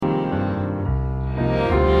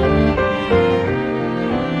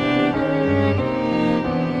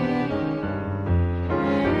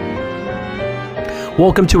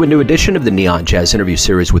Welcome to a new edition of the Neon Jazz interview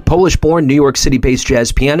series with Polish-born, New York City-based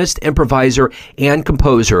jazz pianist, improviser, and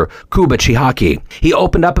composer Kuba Cichocki. He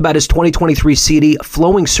opened up about his 2023 CD,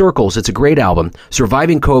 Flowing Circles. It's a great album,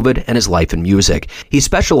 surviving COVID and his life in music. He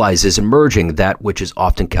specializes in merging that which is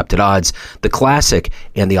often kept at odds, the classic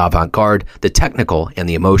and the avant-garde, the technical and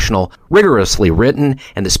the emotional, rigorously written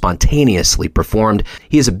and the spontaneously performed.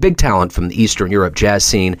 He is a big talent from the Eastern Europe jazz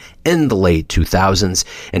scene in the late 2000s,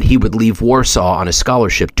 and he would leave Warsaw on a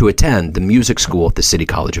scholarship to attend the music school at the City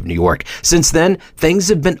College of New York. Since then, things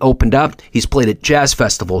have been opened up. He's played at jazz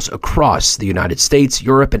festivals across the United States,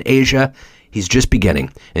 Europe, and Asia. He's just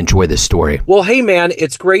beginning. Enjoy this story. Well, hey, man,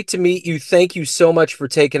 it's great to meet you. Thank you so much for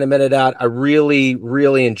taking a minute out. I really,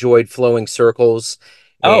 really enjoyed Flowing Circles.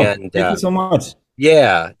 Thank you so much.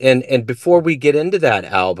 Yeah, and before we get into that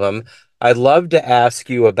album, I'd love to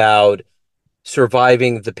ask you about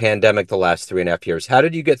surviving the pandemic the last 3.5 years. How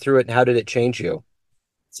did you get through it, and how did it change you?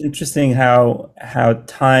 It's interesting how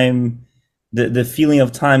time, the feeling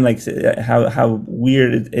of time, like how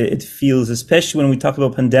weird it feels, especially when we talk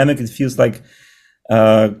about pandemic. It feels like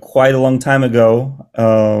quite a long time ago.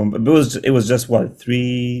 But it was just what,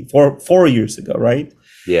 4 years ago, right?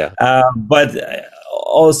 Yeah. But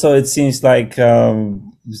also it seems like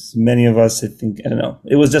many of us, I think, I don't know.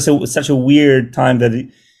 It was just such a weird time that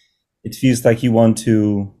it feels like you want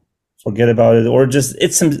to forget about it, or just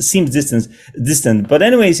seems distant. But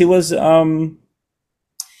anyways, it was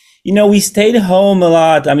we stayed home a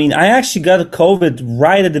lot. I mean, I actually got COVID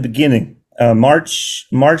right at the beginning, March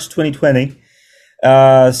 2020.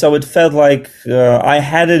 So it felt like I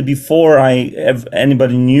had it before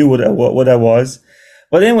anybody knew what I was.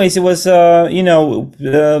 But anyways, it was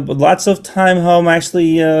lots of time home.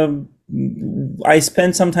 Actually, I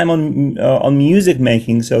spent some time on music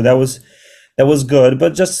making, so that was good.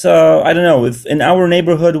 But just I don't know. If in our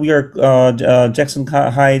neighborhood, we are Jackson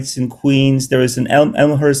Heights in Queens, there is an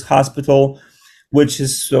Elmhurst Hospital, which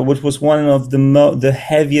was one of the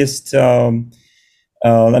heaviest,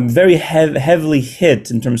 very heavily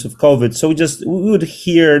hit in terms of COVID. So we would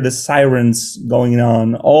hear the sirens going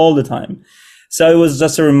on all the time. So it was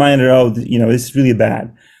just a reminder, it's really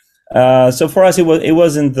bad. So for us, it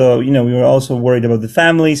wasn't we were also worried about the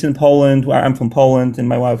families in Poland. I'm from Poland, and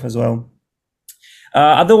my wife as well.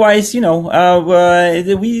 Otherwise,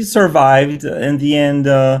 we survived in the end.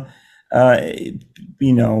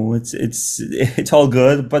 It's all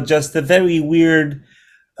good, but just a very weird,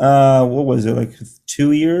 what was it, like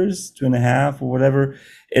 2 years, 2.5 or whatever.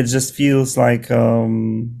 It just feels like, a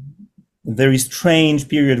very strange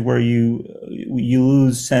period where you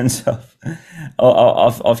lose sense of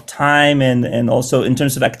time, and also in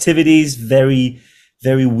terms of activities, very,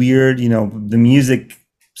 very weird. The music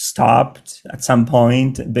stopped at some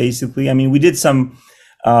point, basically. I mean, we did some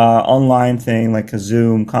online thing like a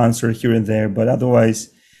Zoom concert here and there, but otherwise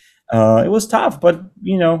it was tough. But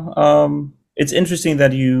it's interesting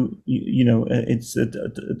that it's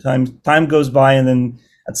time goes by, and then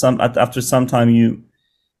after some time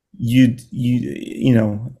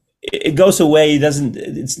it goes away. It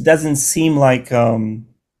doesn't seem like something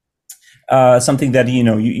that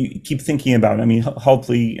you keep thinking about. I mean,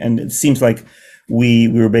 hopefully, and it seems like we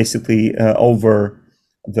were basically over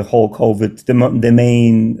the whole COVID, the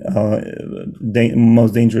main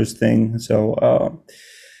most dangerous thing. So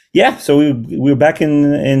so we're back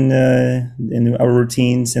in our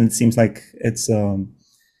routines, and it seems like it's good.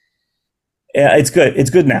 It's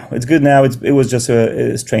good now. It was just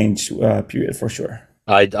a strange period for sure.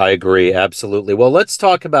 I agree. Absolutely. Well, let's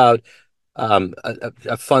talk about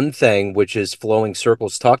a fun thing, which is Flowing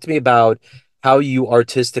Circles. Talk to me about how you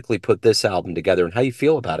artistically put this album together and how you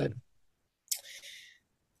feel about it.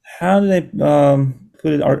 How did I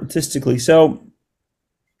put it artistically? So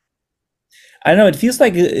I don't know. It feels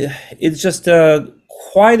like it's just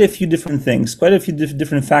quite a few different things, quite a few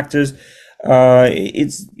different factors.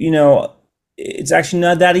 It's actually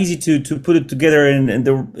not that easy to put it together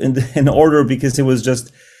in order, because it was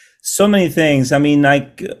just so many things. I mean,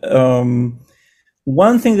 like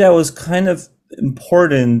one thing that was kind of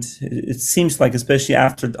important, it seems like, especially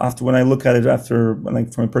after when I look at it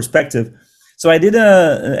from a perspective. So I did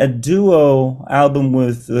a duo album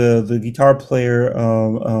with the guitar player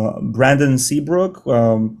Brandon Seabrook.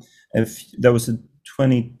 That was in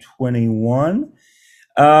 2021.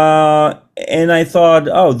 And I thought,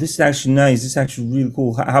 oh, this is actually nice. This is actually really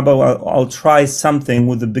cool. How about I'll try something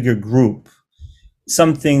with a bigger group,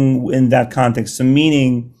 something in that context. So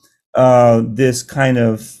meaning this kind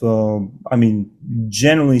of,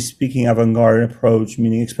 generally speaking, avant-garde approach,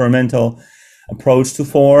 meaning experimental approach to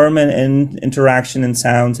form and interaction and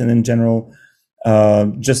sounds, and in general,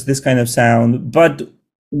 just this kind of sound, but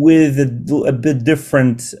with a bit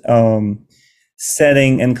different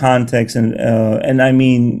setting and context. And I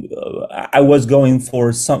mean, I was going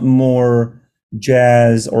for something more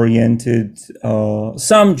jazz oriented,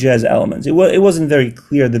 some jazz elements. It wasn't very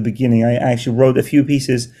clear at the beginning. I actually wrote a few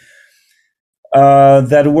pieces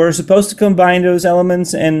that were supposed to combine those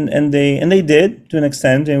elements, and they did to an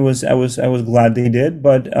extent. I was glad they did,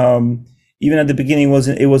 but even at the beginning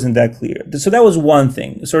it wasn't that clear. So that was one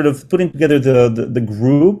thing, sort of putting together the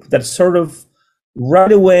group that sort of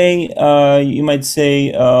right away, you might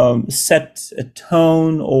say, set a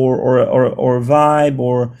tone or vibe,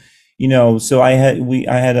 or So I had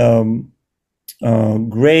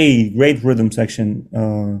great rhythm section.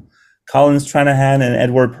 Colin Stranahan and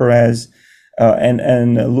Edward Perez,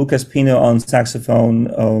 and Lucas Pino on saxophone.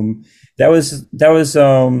 It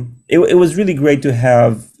was really great to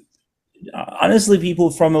have, honestly, people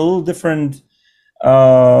from a little different,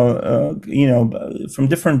 from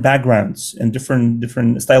different backgrounds and different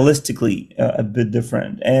stylistically, a bit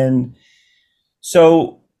different. And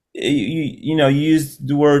so you used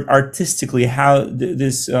the word artistically, how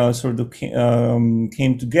this sort of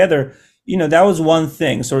came together. That was one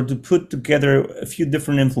thing, sort of to put together a few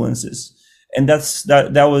different influences, and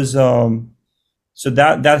that was so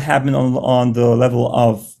that happened on the level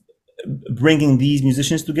of bringing these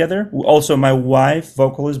musicians together. Also, my wife,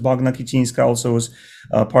 vocalist Bogna Kicińska, also was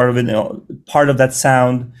part of it, part of that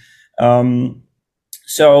sound.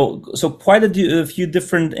 So quite a few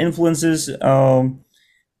different influences,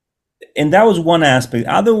 and that was one aspect.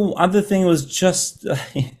 Other thing was just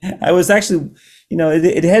I was actually,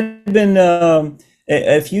 it had been a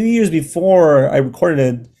few years before I recorded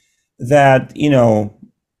it that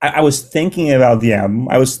I was thinking about the album.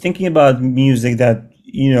 I was thinking about music that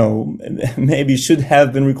maybe should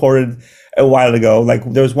have been recorded a while ago. Like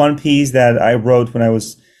there was one piece that I wrote when I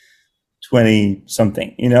was 20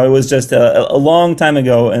 something. It was just a long time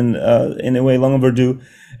ago, and in a way long overdue.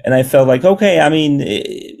 And I felt like, okay, I mean,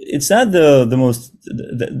 it's not the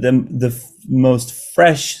most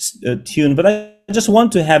fresh tune, but I just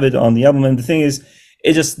want to have it on the album. And the thing is,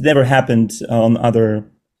 it just never happened on other.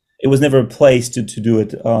 It was never a place to do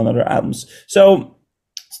it on other albums. So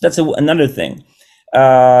that's another thing.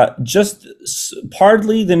 Just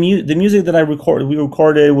partly the music that we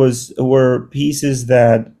recorded were pieces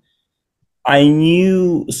that I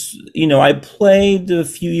knew, I played a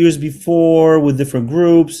few years before with different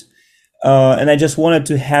groups, and I just wanted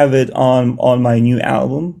to have it on my new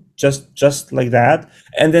album, just like that.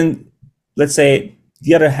 And then, let's say,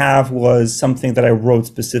 the other half was something that I wrote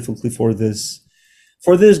specifically for this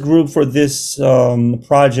group, for this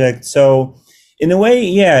project. So in a way,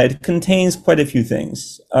 yeah, it contains quite a few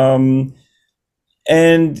things. And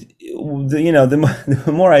the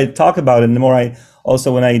more I talk about it, and the more I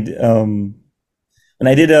also, when I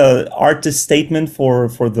did a artist statement for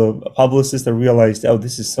the publicist, I realized, oh,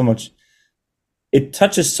 this is so much. It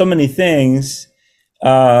touches so many things.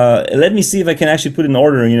 Let me see if I can actually put it in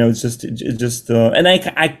order. It's just, and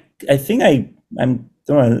I think I don't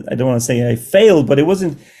want to say I failed, but it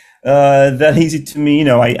wasn't that easy to me.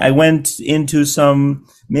 I went into some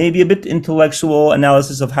maybe a bit intellectual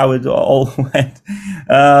analysis of how it all went,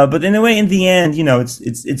 but in a way, in the end,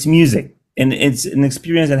 it's music, and it's an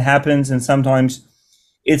experience that happens, and sometimes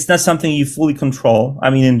it's not something you fully control. I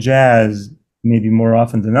mean, in jazz, maybe more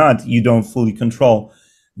often than not, you don't fully control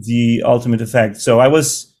the ultimate effect. So I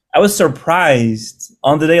was surprised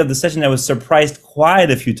on the day of the session. I was surprised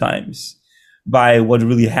quite a few times by what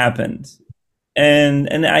really happened,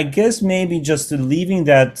 and I guess maybe just leaving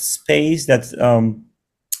that space, space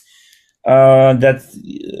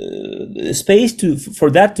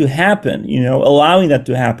for that to happen, allowing that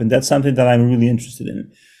to happen. That's something that I'm really interested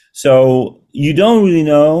in. So you don't really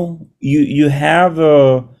know. You have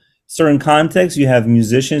a certain context. You have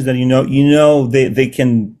musicians that they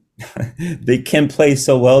can they can play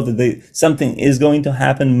so well that something is going to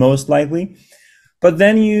happen most likely. But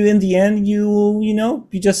then in the end, you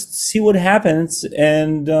just see what happens,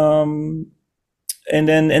 and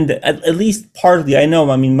at least partly, I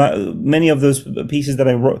know. I mean, many of those pieces that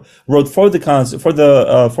I wrote for the concert, for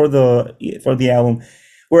the album,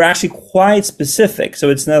 were actually quite specific.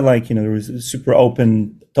 So it's not like there was super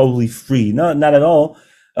open, totally free. Not at all.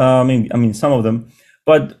 I mean, some of them,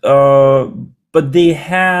 but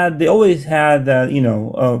they always had that,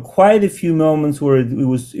 quite a few moments where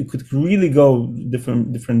it could really go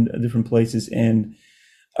different places, and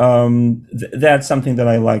that's something that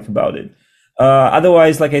I like about it.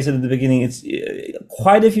 Otherwise, like I said at the beginning, it's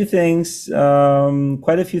quite a few things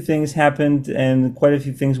happened, and quite a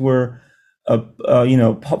few things were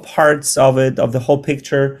parts of it, of the whole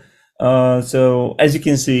picture. So as you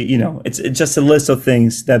can see, it's just a list of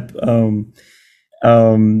things that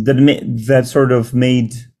sort of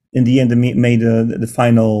made, in the end, made the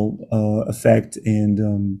final effect.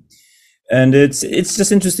 And it's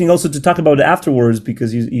just interesting also to talk about it afterwards,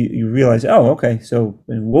 because you realize, oh, okay, so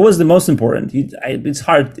what was the most important? It's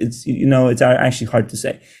hard. It's actually hard to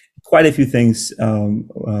say. Quite a few things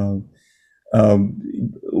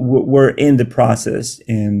were in the process,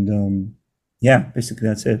 and basically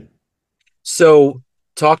that's it. So,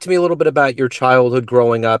 talk to me a little bit about your childhood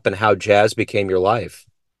growing up and how jazz became your life.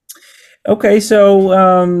 Okay, so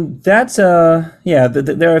that's there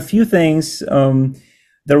are a few things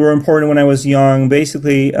that were important when I was young.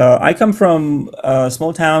 Basically, I come from a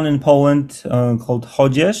small town in Poland called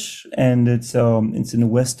Chodzież, and it's in the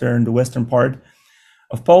western part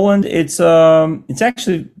of Poland. It's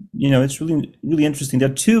actually, it's really really interesting. There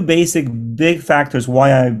are two big factors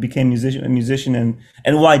why I became a musician,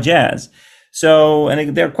 and why jazz. So,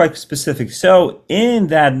 and they're quite specific. So in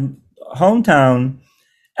that hometown,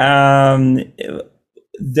 um,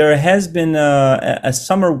 there has been a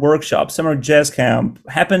summer workshop, summer jazz camp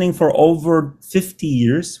happening for over 50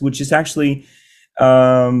 years, which is actually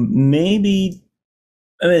maybe,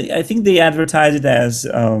 I think they advertise it as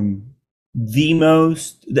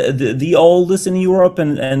the oldest in Europe,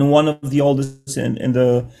 and one of the oldest in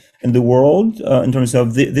the world in terms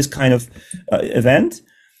of this kind of event.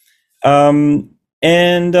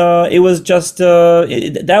 And it was just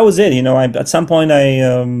that was it. At some point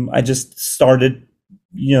I just started.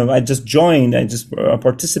 I just joined. I just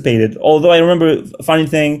participated. Although I remember a funny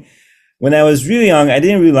thing, when I was really young, I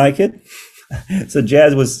didn't really like it. So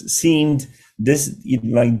jazz seemed this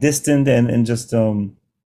like distant, and just I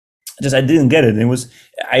didn't get it.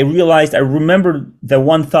 I remember the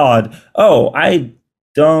one thought, oh, I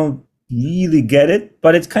don't really get it,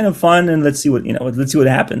 but it's kind of fun, and let's see what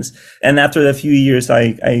happens. And after a few years,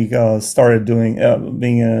 I started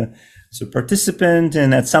being a participant,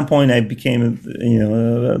 and at some point I became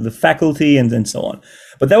the faculty, and so on.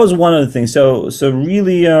 But that was one of the things. So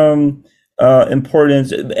really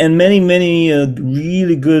important, and many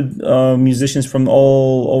really good musicians from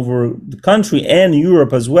all over the country and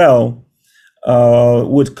Europe as well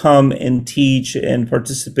would come and teach and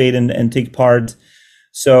participate and take part.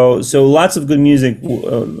 So lots of good music,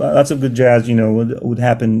 lots of good jazz, would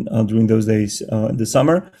happen during those days in the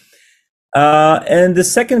summer. And the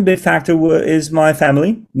second big factor is my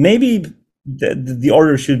family. Maybe the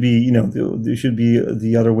order should be, there should be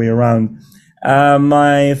the other way around.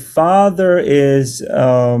 My father is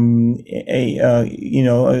a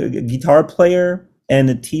guitar player and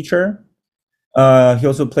a teacher. He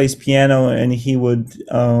also plays piano, and he would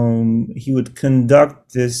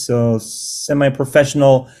conduct this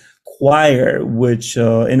semi-professional choir,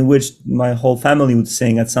 in which my whole family would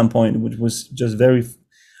sing at some point, which was just very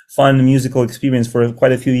fun musical experience. For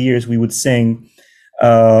quite a few years we would sing,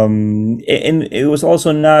 and it was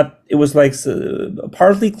also it was like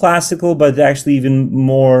partly classical, but actually even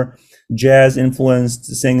more jazz influenced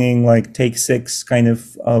singing, like Take Six kind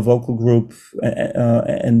of vocal group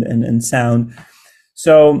and sound.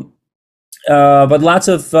 So but lots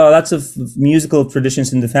of musical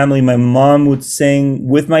traditions in the family. My mom would sing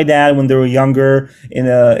with my dad when they were younger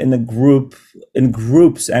in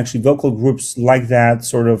groups, actually vocal groups like that,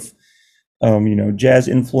 sort of jazz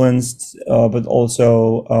influenced, but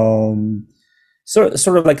also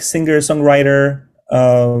sort of like singer songwriter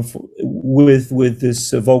with this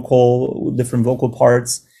different vocal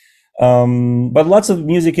parts. But lots of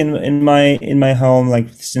music in my home, like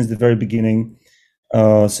since the very beginning.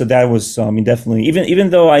 So that was, definitely, even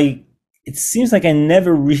though it seems like I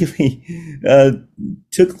never really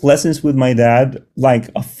took lessons with my dad, like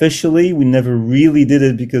officially. We never really did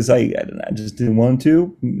it because I just didn't want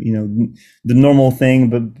to, the normal thing,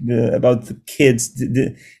 but about the kids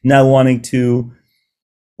not wanting to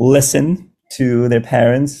listen to their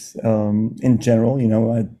parents in general.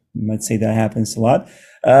 I might say that happens a lot.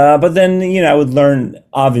 But then, I would learn,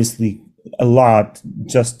 obviously, a lot.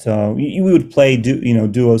 Just we would play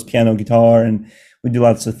duos, piano, guitar, and we do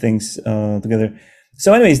lots of things together.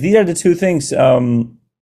 So anyways, these are the two things. I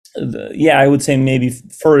would say maybe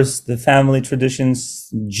first the family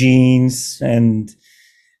traditions, genes, and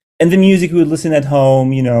the music we would listen at home,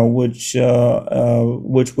 which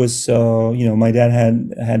was my dad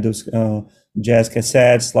had those jazz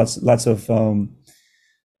cassettes, lots of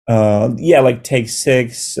like Take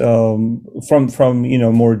Six, from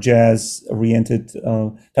more jazz oriented,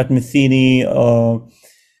 Pat Metheny,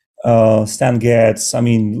 Stan Getz.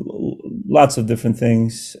 Lots of different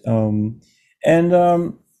things, and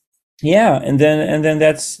yeah, and then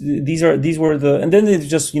these were the, and then it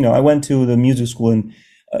just, I went to the music school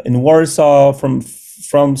in Warsaw, from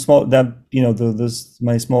small, that, this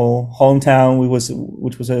my small hometown,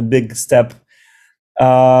 which was a big step.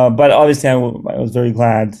 But obviously, I was very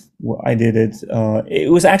glad I did it.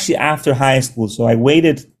 It was actually after high school, so I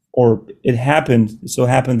waited, or it happened. So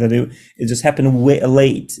happened that it just happened way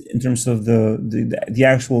late in terms of the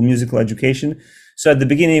actual musical education. So at the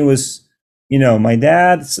beginning, it was, my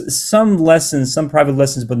dad, some lessons, some private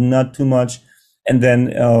lessons, but not too much, and then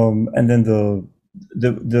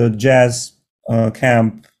the jazz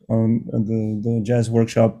camp, the jazz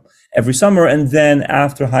workshop every summer, and then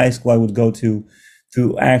after high school, I would go to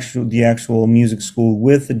the actual music school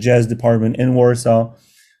with the jazz department in Warsaw,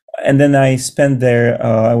 and then I spent there.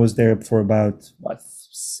 I was there for about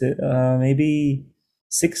maybe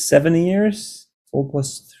 6, 7 years, 4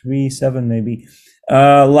 plus 3, 7 maybe.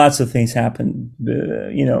 Lots of things happened.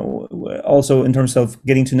 Also in terms of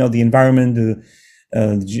getting to know the environment, the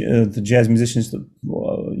jazz musicians,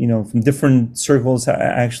 from different circles,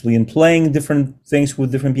 actually, and playing different things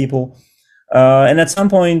with different people. And at some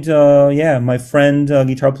point, my friend,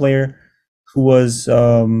 guitar player, who was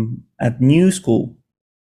at New School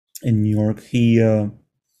in New York,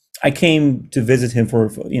 I came to visit him for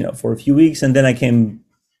a few weeks, and then I came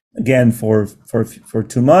again for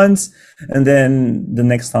 2 months, and then the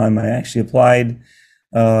next time I actually applied.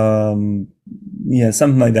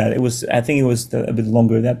 Something like that. I think it was a bit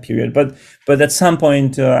longer, that period, but at some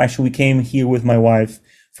point, actually, we came here with my wife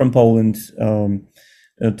from Poland,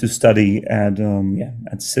 to study at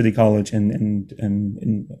City College, and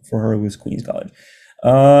for her it was Queens College,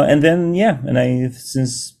 and then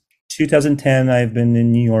since 2010 I've been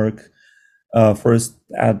in New York, first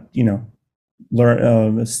at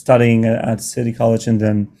studying at City College, and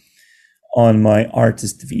then on my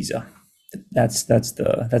artist visa. That's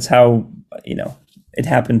how it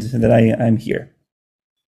happened that I'm here.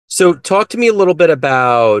 So talk to me a little bit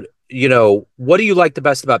about, what do you like the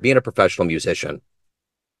best about being a professional musician?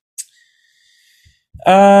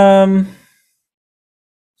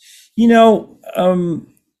 You know,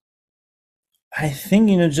 I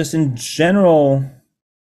think, just in general,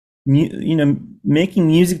 making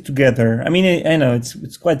music together. I mean, I know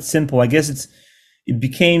it's quite simple. I guess it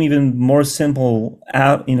became even more simple,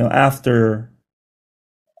 after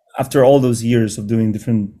all those years of doing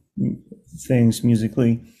different things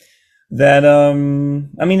musically. That I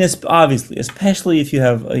mean, it's obviously, especially if you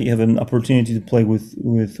have an opportunity to play with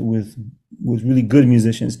really good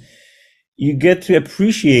musicians, you get to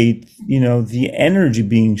appreciate, the energy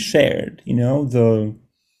being shared, the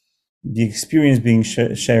experience being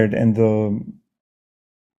shared, and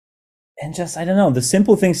just, I don't know, the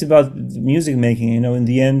simple things about music making. In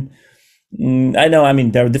the end, I know, I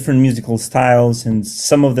mean, there are different musical styles, and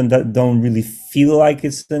some of them that don't really feel like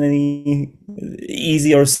it's any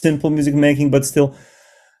easy or simple music making, but still,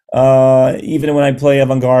 even when I play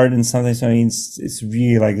avant-garde, and sometimes, I mean, it's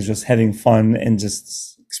really like just having fun and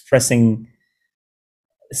just expressing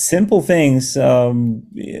simple things, even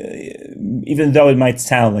though it might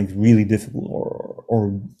sound like really difficult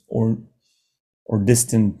or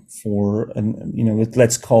distant for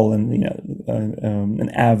let's call an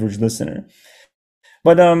average listener.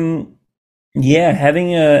 But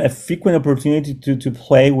having a frequent opportunity to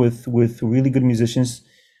play with really good musicians,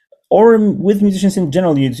 or with musicians in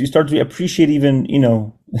general, you start to appreciate even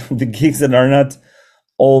the gigs that are not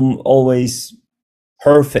always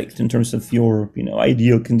perfect in terms of your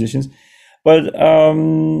ideal conditions. But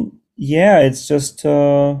it's just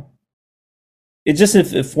a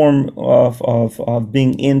form of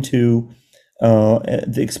being into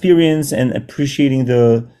the experience and appreciating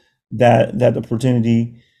that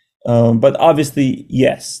opportunity. But obviously,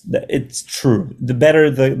 yes, it's true. The better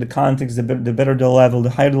the context, the better the level, the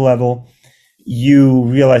higher the level, you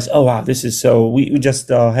realize, oh wow, this is so. We just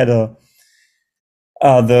had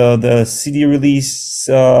the CD release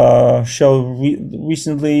show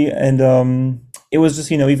recently, and it was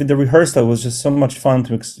just, even the rehearsal was just so much fun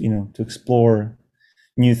to explore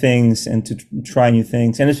new things and to try new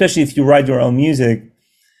things, and especially if you write your own music,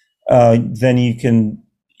 then you can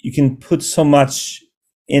put so much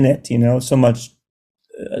in it, so much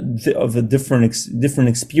of a different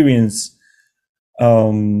experience,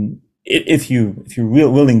 if you're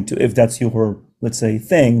willing to, if that's your, let's say,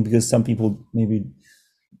 thing, because some people maybe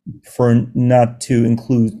prefer not to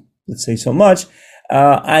include, let's say, so much.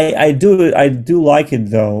 I do like it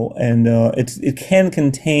though, and it can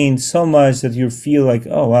contain so much that you feel like,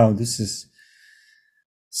 oh wow, this is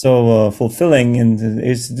so fulfilling, and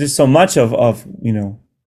there's so much of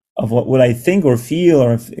what I think or feel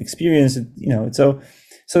or experience, so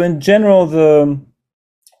So in general,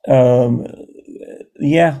 um,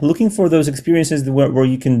 looking for those experiences where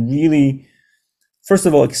you can really, first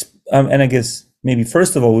of all, and I guess maybe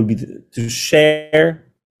first of all would be to share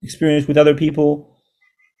experience with other people.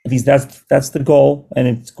 At least that's the goal, and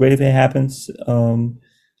it's great if it happens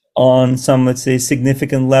on some, let's say,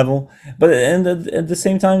 significant level. But at the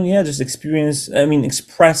same time, just express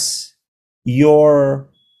your,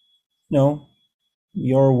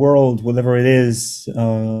 your world, whatever it is,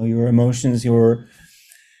 your emotions, your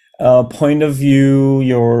point of view,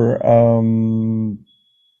 your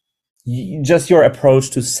just your approach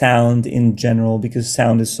to sound in general, because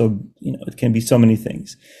sound is so, it can be so many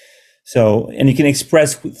things. So, and you can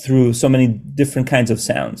express through so many different kinds of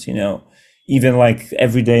sounds, even like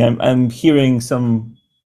every day I'm hearing some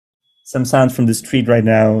sounds from the street right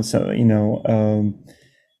now. So,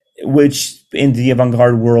 which in the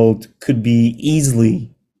avant-garde world could be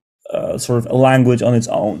easily sort of a language on its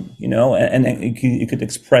own, and you could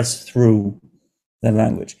express through that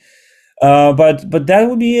language. But that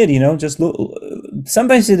would be it, just look.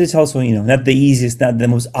 Sometimes it is also, not the easiest, not the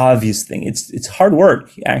most obvious thing. It's hard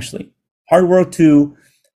work, actually. Hard work to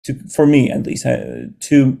for me at least,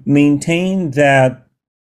 to maintain that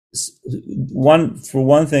one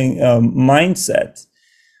thing, mindset,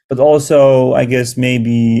 but also I guess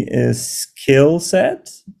maybe a skill set,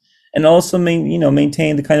 and also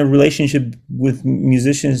maintain the kind of relationship with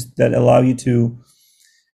musicians that allow you to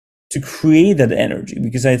create that energy,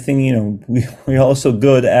 because I think we're also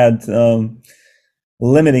good at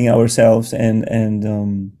limiting ourselves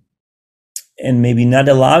and maybe not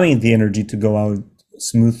allowing the energy to go out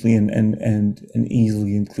smoothly and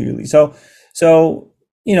easily and clearly. So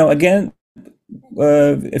again,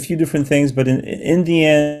 a few different things, but in the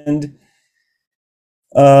end,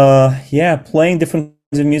 playing different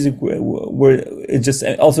kinds of music where it just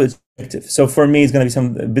also it's objective. So for me, it's going to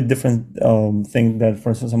be a bit different thing than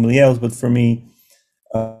for somebody else. But for me,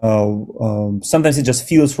 sometimes it just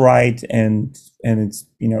feels right, and it's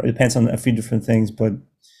it depends on a few different things. But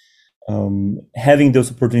having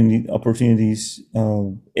those opportunities,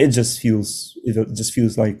 it just feels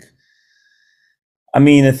like,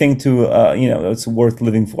 a thing to it's worth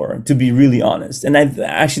living for, to be really honest. And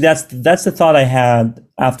that's the thought I had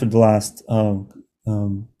after the last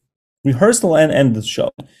rehearsal and the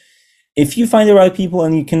show. If you find the right people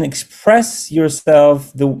and you can express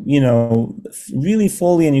yourself really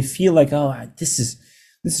fully, and you feel like, oh, this is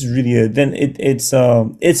really it, then it's a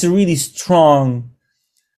really strong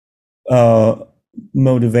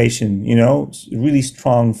motivation, really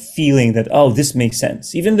strong feeling that, oh, this makes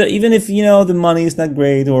sense, even if the money is not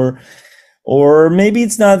great, or maybe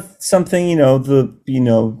it's not something you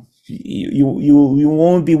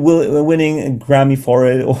won't be winning a Grammy for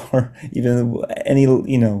it, or even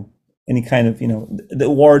any kind of the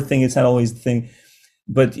award thing. It's not always the thing,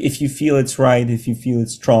 but if you feel it's right, if you feel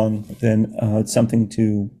it's strong, then it's something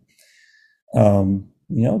to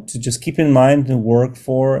to just keep in mind and work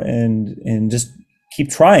for, and just keep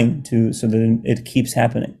trying so that it keeps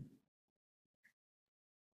happening.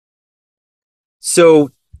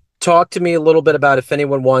 So talk to me a little bit about, if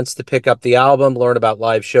anyone wants to pick up the album, learn about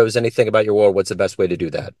live shows, anything about your world, what's the best way to do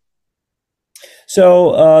that?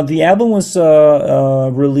 So the album was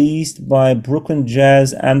released by Brooklyn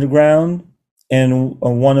Jazz Underground, and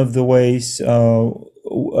one of the ways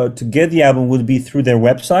to get the album would be through their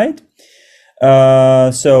website.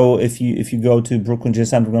 So if you go to Brooklyn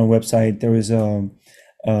Jazz Underground website, there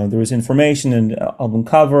is information and album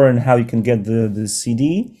cover and how you can get the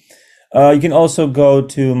CD. You can also go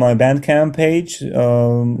to my Bandcamp page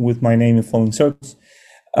with my name in Flowing Circles.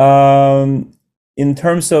 In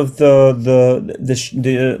terms of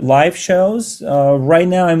the live shows, right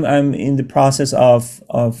now I'm in the process of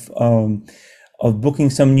booking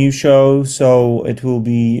some new shows, so it will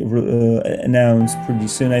be announced pretty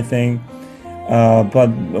soon, I think. But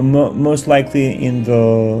most likely in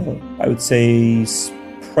I would say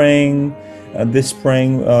spring, this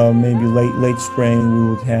spring, maybe late spring, we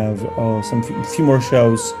would have few more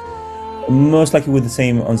shows, most likely with the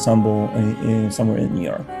same ensemble somewhere in New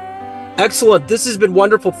York. Excellent. This has been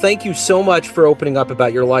wonderful. Thank you so much for opening up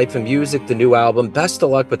about your life and music, the new album. Best of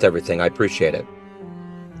luck with everything. I appreciate it.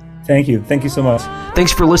 Thank you. Thank you so much.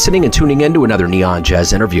 Thanks for listening and tuning in to another Neon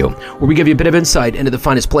Jazz interview, where we give you a bit of insight into the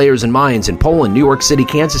finest players and minds in Poland, New York City,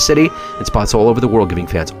 Kansas City, and spots all over the world, giving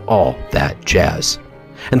fans all that jazz.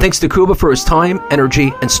 And thanks to Kuba for his time,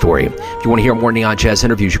 energy, and story. If you want to hear more Neon Jazz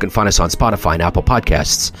interviews, you can find us on Spotify and Apple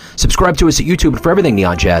Podcasts. Subscribe to us at YouTube, and for everything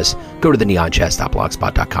Neon Jazz, go to the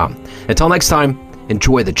neonjazz.blogspot.com. Until next time,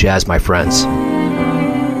 enjoy the jazz, my friends.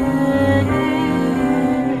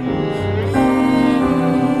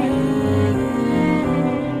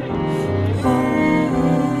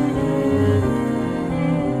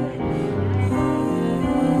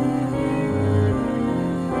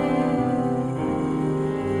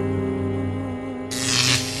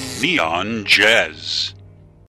 Neon Jazz.